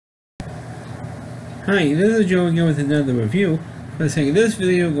Hi, this is Joe again with another review. For the sake of this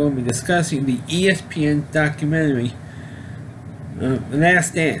video, we're going to be discussing the ESPN documentary, The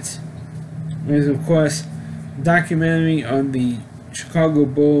Last Dance. It is, of course, a documentary on the Chicago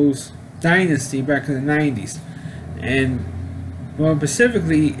Bulls dynasty back in the 90s. And, more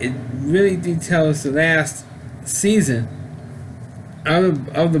specifically, it really details the last season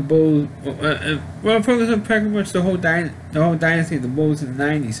of the Bulls. Well, focus on pretty much the whole dynasty of the Bulls in the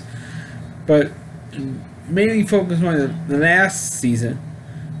 90s. But mainly focused on the last season.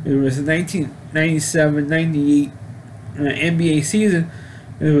 It was the 1997-98 NBA season.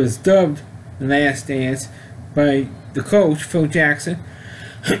 It was dubbed The Last Dance by the coach, Phil Jackson,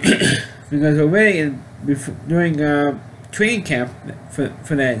 because already during training camp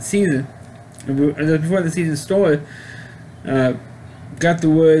for that season, before the season started, got the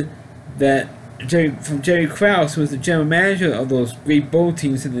word that from Jerry Krause, who was the general manager of those great Bull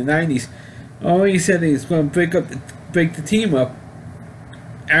teams in the 90s, already said that he was going to break the team up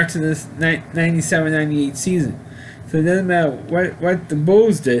after this 97-98 season. So it doesn't matter what the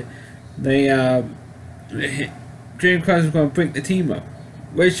Bulls did. Jerry Krause was going to break the team up,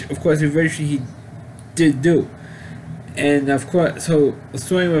 which of course eventually he did do. And of course, so the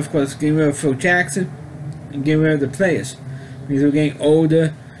story was, of course, getting rid of Phil Jackson and getting rid of the players because they were getting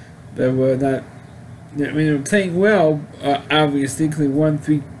older. They were not. I mean, they were playing well, obviously, because they won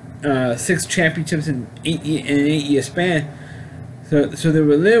 6 championships in an 8-year span. So they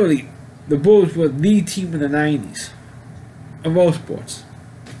were literally, the Bulls were the team in the 90s of all sports.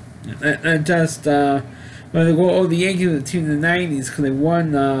 Not just when they go, the Yankees were the team in the 90s because they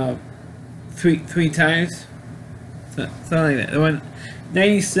won three times. Something like that. They won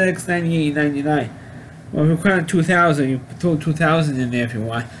 96, 98, 99. Well, if we're counting 2000, you throw 2000 in there if you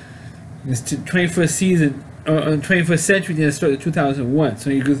want. It's the 21st season. On the 21st century, then it started 2001, so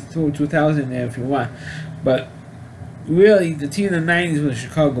you could throw 2000 in there if you want. But really, the team in the 90s was the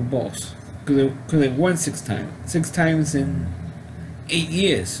Chicago Bulls, because they won 6 times. 6 times in 8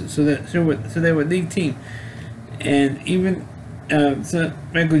 years. So they were a league team. And even so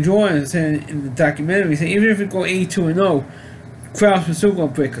Michael Jordan said in the documentary, he said, even if we go 82-0, Krause was still going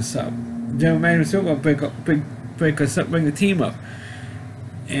to break us up. General manager was still going to break us up, bring the team up.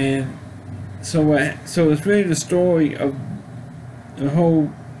 And so it's really the story of the whole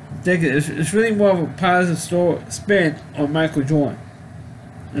decade. It's really more of a positive spin on Michael Jordan.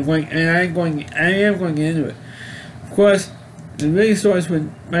 I am going to get into it. Of course, it really starts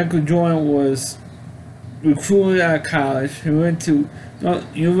when Michael Jordan was recruited out of college. He went to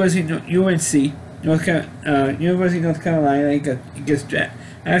University of North Carolina. He gets drafted.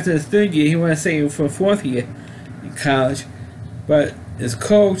 After his 3rd year, he went to stay for a 4th year in college, but his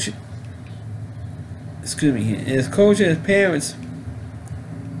coach. His coach and his parents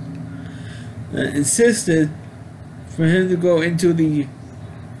insisted for him to go into the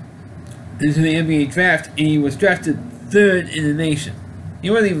NBA draft, and he was drafted 3rd in the nation. He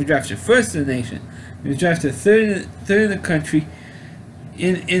wasn't even drafted 1st in the nation. He was drafted 3rd in the country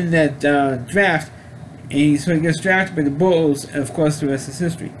in that draft, and so he gets drafted by the Bulls, and of course the rest is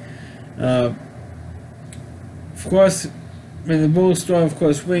history. Of course, when the Bulls started, of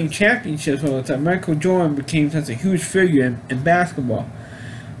course, winning championships all the time, Michael Jordan became such a huge figure in basketball.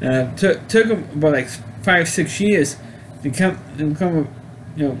 Took him about like 5-6 years to become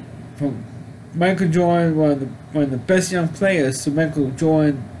from Michael Jordan, one of the best young players, to Michael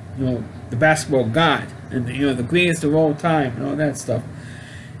Jordan, the basketball god, and the greatest of all time, and all that stuff.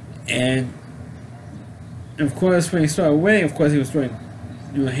 And of course, when he started winning, of course, he was doing,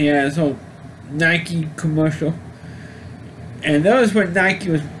 he had his own Nike commercial. And that was when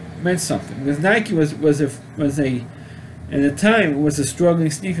Nike meant something, because Nike was a at the time it was a struggling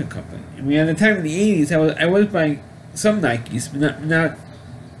sneaker company. I mean, at the time in the 80s, I was buying some Nikes, but not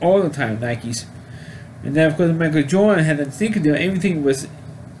all the time Nikes. And then of course Michael Jordan had that sneaker deal. Everything was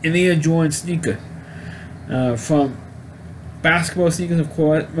an Air Jordan sneaker, from basketball sneakers, of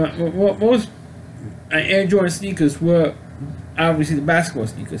course. Most Air Jordan sneakers were obviously the basketball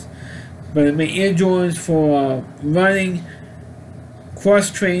sneakers, but I mean Air Jordans for running,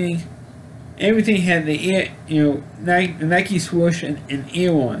 cross training, everything had the Air, the Nike swoosh and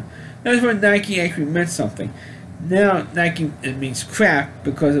Air on. That's when Nike actually meant something. Now Nike, it means crap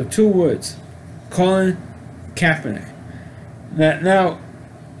because of 2 words: Colin Kaepernick. Now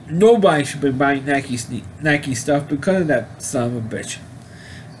nobody should be buying Nike stuff because of that son of a bitch.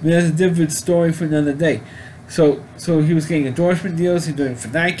 I mean, that's a different story for another day. So he was getting endorsement deals. He was doing it for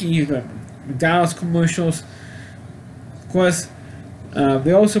Nike. He was doing McDonald's commercials. Of course,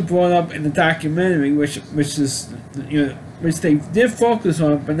 They also brought up in the documentary, which is, which they did focus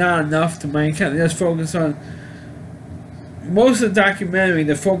on, but not enough to my account. They just focus on most of the documentary.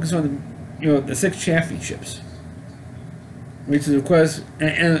 They focus on the 6 championships, which is of course,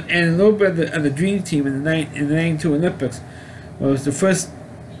 and a little bit of the Dream Team in the 92 Olympics. Was the first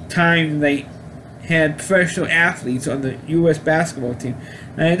time they had professional athletes on the U.S. basketball team,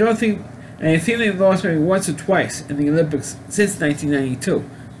 and I think they lost maybe once or twice in the Olympics since 1992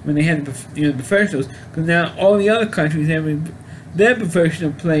 when they had the professionals. Because now all the other countries have their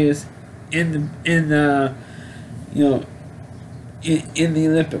professional players in the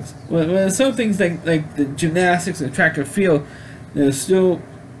Olympics. Well, some things like the gymnastics and track and field, they're still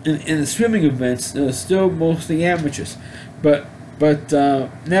in the swimming events. They're still mostly amateurs, but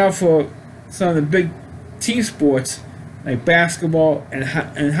now for some of the big team sports like basketball and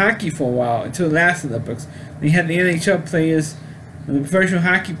hockey for a while until the last Olympics, they had the NHL players and the professional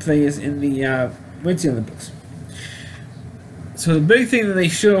hockey players in the Winter Olympics. So the big thing that they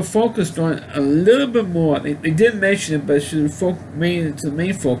should have focused on a little bit more, they did mention it, but it should have made it to the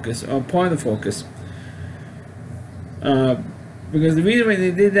main focus, or part of the focus. Because the reason why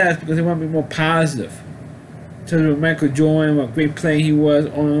they did that is because they want to be more positive. In terms of Michael Jordan, what a great player he was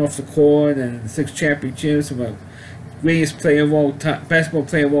on and off the court, and the 6 championships, and what greatest player of all time, basketball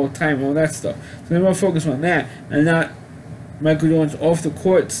player of all time, and all that stuff. So they want to focus on that, and not Michael Jordan's off the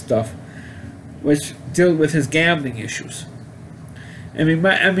court stuff, which dealt with his gambling issues. I mean,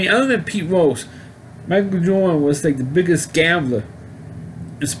 other than Pete Rose, Michael Jordan was like the biggest gambler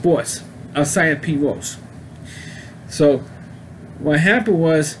in sports outside of Pete Rose. So what happened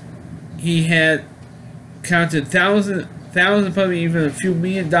was he had counted thousands, probably even a few $1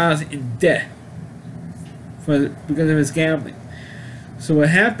 million in debt because of his gambling. So what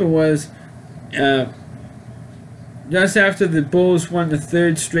happened was, just after the Bulls won the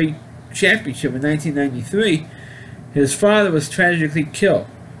 3rd straight championship in 1993, his father was tragically killed.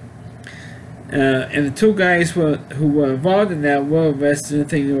 And the 2 guys who were involved in that were arrested. I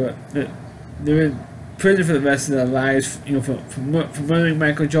think they were in prison for the rest of their lives, for murdering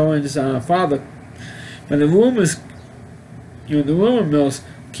Michael Jordan's father. But the rumors, the rumor mills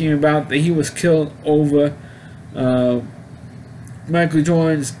came about that he was killed over Michael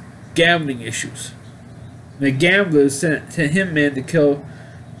Jordan's gambling issues. The gamblers sent him in to kill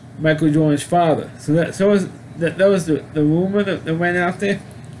Michael Jordan's father. So that was the rumor that went out there.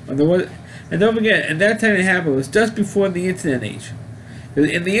 And don't forget, at that time it happened, it was just before the internet age.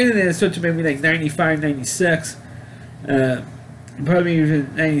 In the internet, it started maybe like 95, 96, probably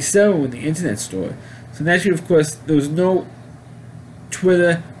even 97 when the internet started. So naturally, of course, there was no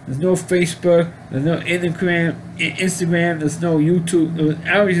Twitter, there's no Facebook, there's no Instagram, there's no YouTube.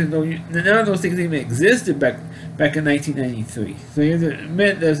 None of those things even existed back in 1993. So you have to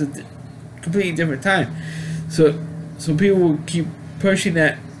admit there's a completely different time. So people will keep pushing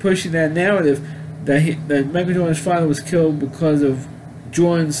that narrative that Michael Jordan's father was killed because of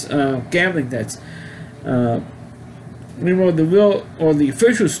Jordan's gambling debts. Meanwhile, the real or the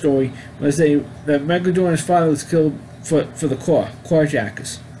official story was that Michael Jordan's father was killed for the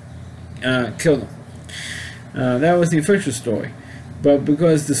carjackers killed him. That was the official story, but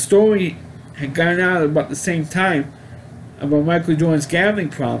because the story had gone out about the same time about Michael Jordan's gambling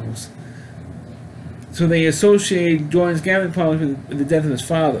problems, so they associated Jordan's gambling problems with the death of his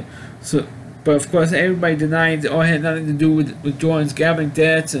father. So, but of course, everybody denied it all had nothing to do with Jordan's gambling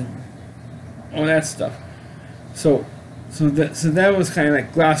debts and all that stuff. So that was kind of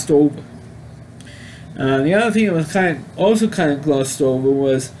like glossed over. The other thing that was also kind of glossed over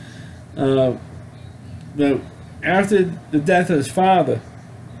was after the death of his father,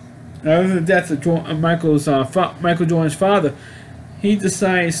 after the death of Michael Jordan's father, he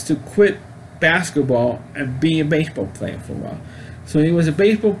decides to quit basketball and be a baseball player for a while. So he was a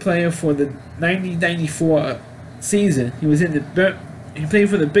baseball player for the 1994 season. He played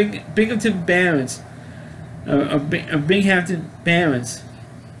for the Binghamton Barons, Binghamton Barons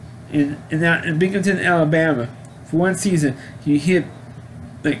in Binghamton, Alabama. For one season, he hit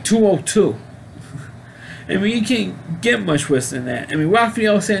like 202. I mean, you can't get much worse than that. I mean,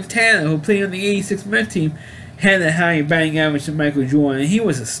 Rafael Santana, who played on the '86 Met team, had a higher batting average than Michael Jordan, and he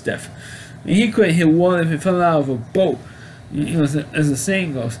was a stiff. And he couldn't hit water if he fell out of a boat, as the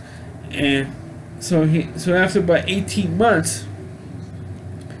saying goes. And so after about 18 months,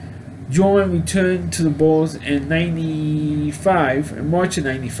 Jordan returned to the Bulls in '95, in March of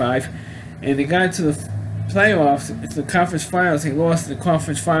 '95, and they got to the playoffs. It's the conference finals. They lost in the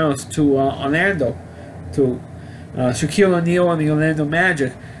conference finals to Orlando, to Shaquille O'Neal and the Orlando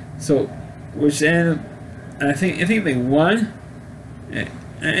Magic. So, which ended, I think they won, I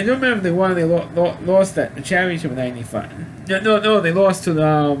don't remember if they won. They lost that championship in '95. No, they lost to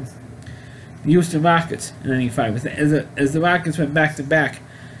the Houston Rockets in '95. As the Rockets went back-to-back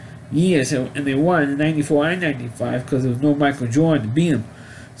years, and they won in '94 and '95 because there was no Michael Jordan to beat them.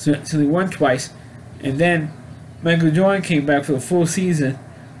 So they won twice, and then Michael Jordan came back for the full season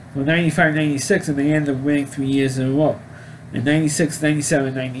for '95, '96, and they ended up winning 3 years in a row, in '96,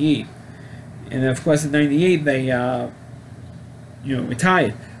 '97, '98, and of course in '98 they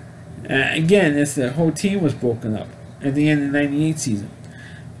retired. Again, as the whole team was broken up at the end of the '98 season.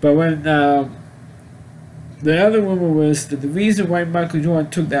 But when the other rumor was that the reason why Michael Jordan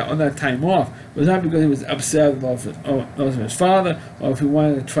took all that time off was not because he was upset with his father, or if he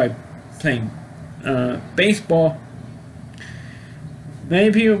wanted to try playing baseball.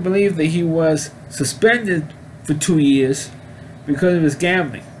 Many people believe that he was suspended for 2 years because of his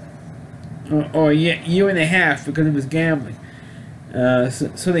gambling, or a year and a half because of his gambling.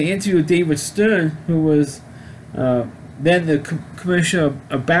 So they interviewed David Stern, who was then the commissioner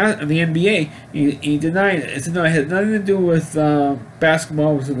of the NBA. He denied it. He said no, it had nothing to do with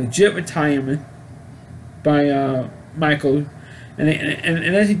basketball. It was a legit retirement by Michael. And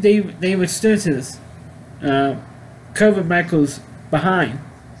actually David Stern says covered Michael's behind.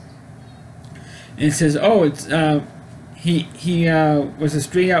 And it says, oh, it's he was a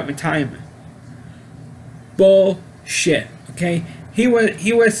straight out retirement. Bullshit. Okay, he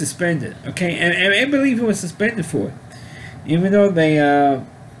was suspended. Okay, and I believe he was suspended for it, even though they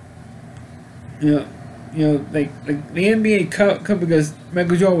like the NBA cut because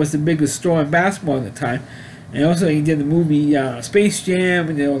Michael Jordan was the biggest star in basketball at the time, and also he did the movie Space Jam,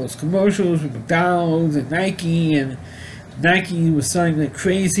 and did all those commercials with McDonald's and Nike was selling like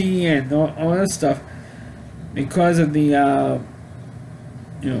crazy and all that stuff because of the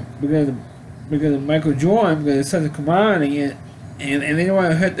because of Michael Jordan, because it's such a commodity, and they don't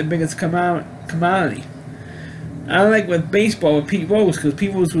want to hurt the biggest commodity. I like with baseball with Pete Rose, because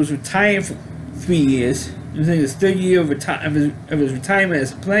Pete Rose was retired for 3 years. It was in his third year of his retirement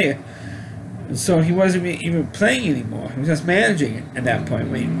as a player, and so he wasn't even playing anymore. He was just managing it at that point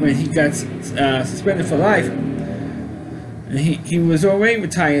when he got suspended for life. And he was already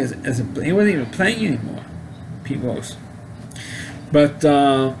retired as a player. He wasn't even playing anymore, Pete Rose. But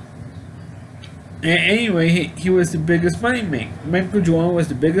anyway, he was the biggest money maker. Michael Jordan was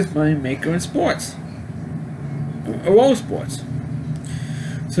the biggest money maker in sports, or all sports.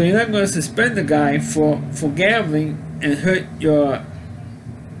 So you're not going to suspend the guy for gambling and hurt your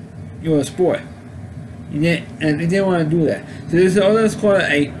sport. And they didn't want to do that. So let's call it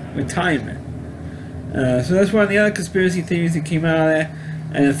a retirement. So that's one of the other conspiracy theories that came out of that.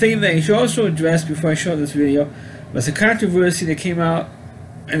 And the thing that I should also address before I show this video was the controversy that came out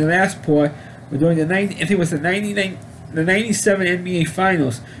in the last part during the I think it was the 97 NBA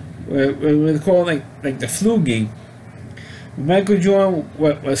Finals, where they call it like the flu game. Michael Jordan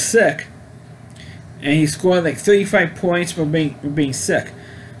was sick, and he scored like 35 points for being sick.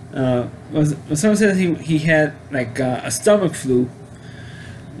 Someone says he had like a stomach flu,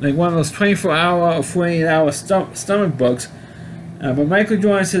 like one of those 24-hour or 48-hour stomach bugs. But Michael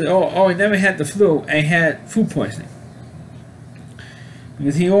Jordan said, "Oh, I never had the flu. I had food poisoning."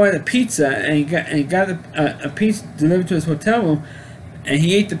 Because he ordered a pizza and he got a pizza delivered to his hotel room, and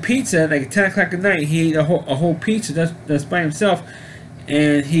he ate the pizza like at 10 o'clock at night. He ate a whole pizza that's by himself,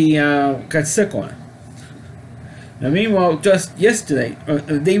 and he got sick on it. Now, meanwhile, just yesterday, or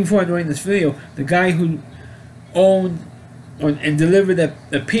the day before doing this video, the guy who owned and delivered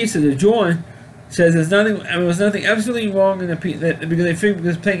the pizza to Jordan says there was nothing absolutely wrong in the pizza, because they think he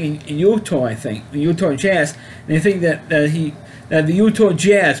was playing in Utah, I think, the Utah Jazz, and they think that the Utah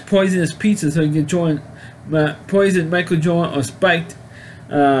Jazz poisoned his pizza so he could poison Michael Jordan, or spiked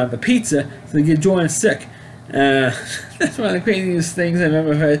the pizza so they get Jordan sick. That's one of the craziest things I've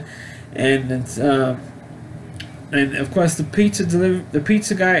ever heard. And it's and of course the pizza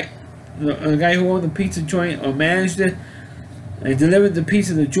guy, the guy who owned the pizza joint or managed it, and delivered the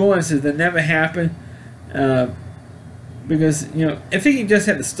pizza to Jordan, says that never happened. Because I think he just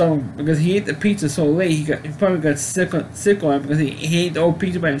had the stomach, because he ate the pizza so late. He probably got sick on it, because he ate the whole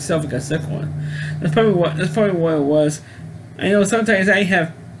pizza by himself and got sick on it. That's probably what it was. I know sometimes I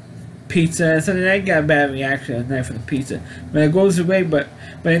have pizza and sometimes I get a bad reaction at night for the pizza, but it goes away. But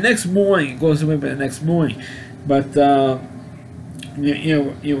by the next morning, it goes away by the next morning. But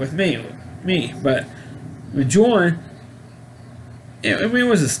with me, but with Jordan, it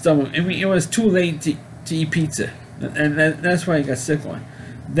was a stomach. it was too late to eat pizza. And that's why he got sick on.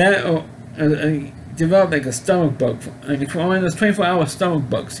 That developed like a stomach bug, like one of those 24-hour stomach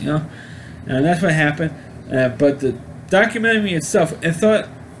bugs, and that's what happened. But the documentary itself, I thought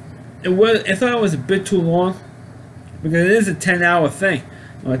it was a bit too long, because it is a 10-hour thing,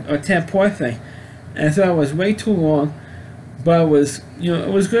 or 10-part thing, and I thought it was way too long. But it was, it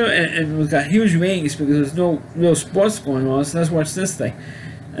was good, and it got huge ratings because there's no real sports going on. So let's watch this thing,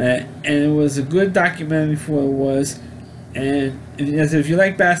 and it was a good documentary for what it was. And if you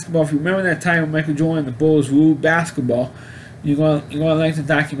like basketball, if you remember that time when Michael Jordan and the Bulls ruled basketball, you're gonna like the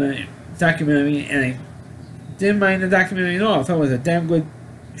documentary, and I didn't mind the documentary at all. I thought it was a damn good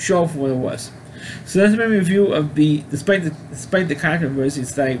show for what it was. So that's my review of despite the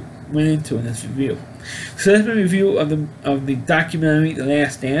controversies that I went into in this review. So that's my review of the documentary The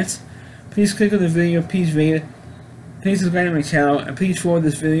Last Dance. Please click on the video, please rate it, please subscribe to my channel, and please forward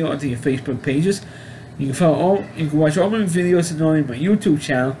this video onto your Facebook pages. You can watch all my videos and only my YouTube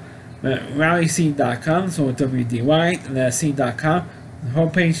channel at RowdyC.com, so WDY, and that's C.com. The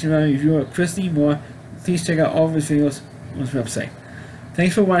homepage and reviewer Christy Moore. Please check out all of his videos on his website.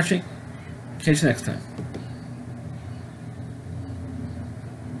 Thanks for watching. Catch you next time.